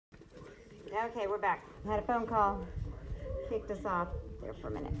Okay, we're back. I had a phone call. Kicked us off there for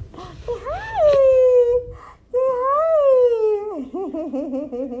a minute. Say hi! Say hi!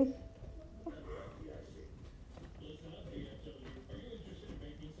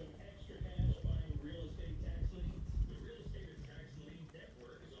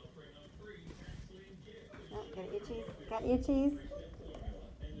 Oh, got itchies? Got itchies?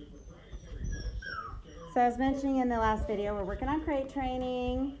 So I was mentioning in the last video, we're working on crate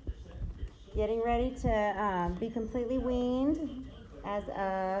training, getting ready to be completely weaned as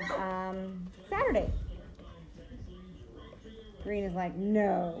of Saturday. Green is like,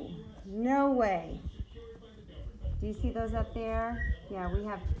 no, no way. Do you see those up there? Yeah, we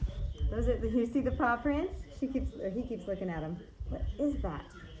have those. You see the paw prints? He keeps looking at them. What is that?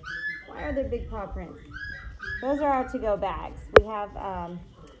 Why are there big paw prints? Those are our to-go bags. We have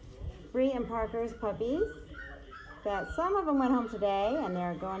Bree and Parker's puppies. That some of them went home today, and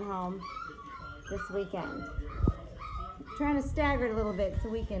they're going home this weekend. I'm trying to stagger it a little bit so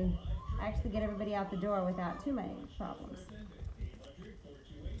we can actually get everybody out the door without too many problems.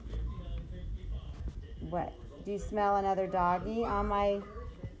 What? Do you smell another doggy on my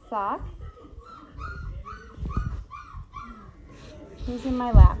sock? Who's in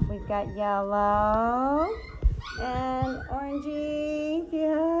my lap? We've got Yellow and Orangey.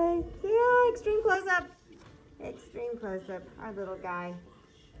 Yeah, yeah, extreme close-up. Extreme close-up, our little guy.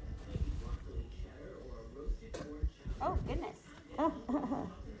 Oh, goodness.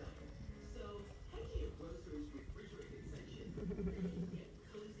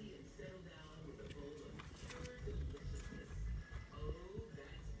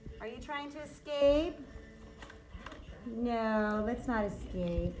 Are you trying to escape? No, let's not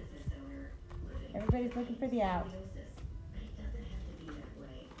escape. Everybody's looking for the out.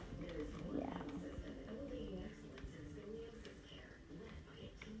 Yeah.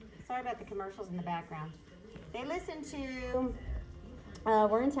 Sorry about the commercials in the background. They listen to,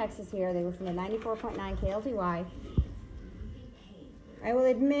 we're in Texas here, they listen to 94.9 KLTY. I will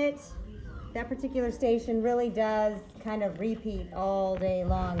admit that particular station really does kind of repeat all day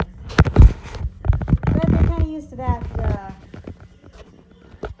long. But they're kind of used to that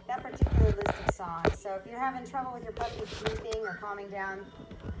particular list of songs. So if you're having trouble with your puppy sleeping or calming down,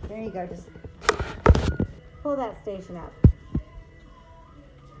 there you go, just pull that station up.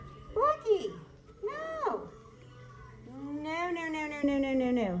 Blackie, no. No, no, no, no, no, no,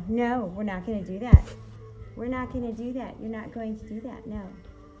 no, no. No, we're not going to do that. We're not going to do that. You're not going to do that. No.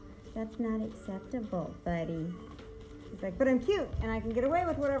 That's not acceptable, buddy. He's like, but I'm cute, and I can get away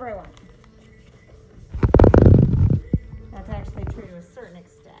with whatever I want. That's actually true to a certain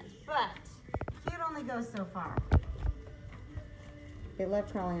extent, but cute only goes so far. They love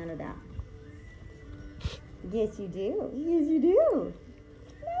crawling under that. Yes, you do. Yes, you do.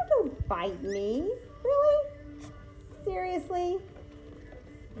 No, don't bite me. Really? Seriously?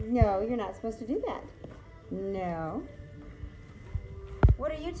 No, you're not supposed to do that. No.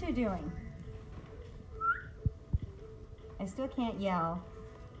 What are you two doing? I still can't yell.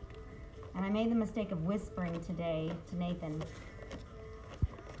 And I made the mistake of whispering today to Nathan,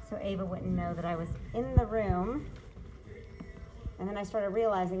 so Ava wouldn't know that I was in the room. And then I started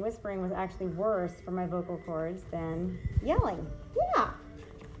realizing whispering was actually worse for my vocal cords than yelling. Yeah.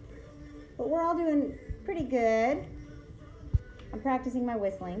 But we're all doing pretty good. I'm practicing my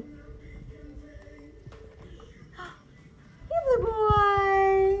whistling. Good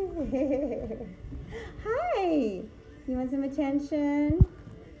boy. Hi. You want some attention?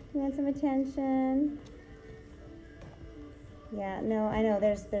 You want some attention? Yeah, no, I know.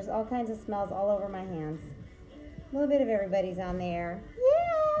 There's all kinds of smells all over my hands. A little bit of everybody's on there.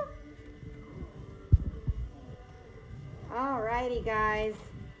 Yeah. Alrighty, guys.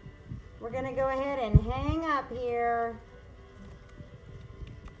 We're gonna go ahead and hang up here.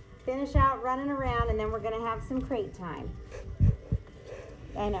 Finish out running around, and then we're gonna have some crate time.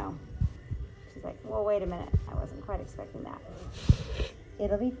 I know. She's like, well, wait a minute. I wasn't quite expecting that.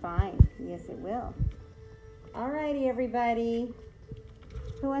 It'll be fine. Yes, it will. Alrighty, everybody.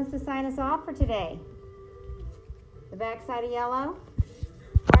 Who wants to sign us off for today? The backside of Yellow?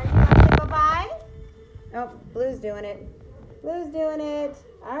 Are you going to say bye-bye? Oh, Blue's doing it. Blue's doing it.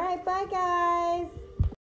 All right, bye, guys.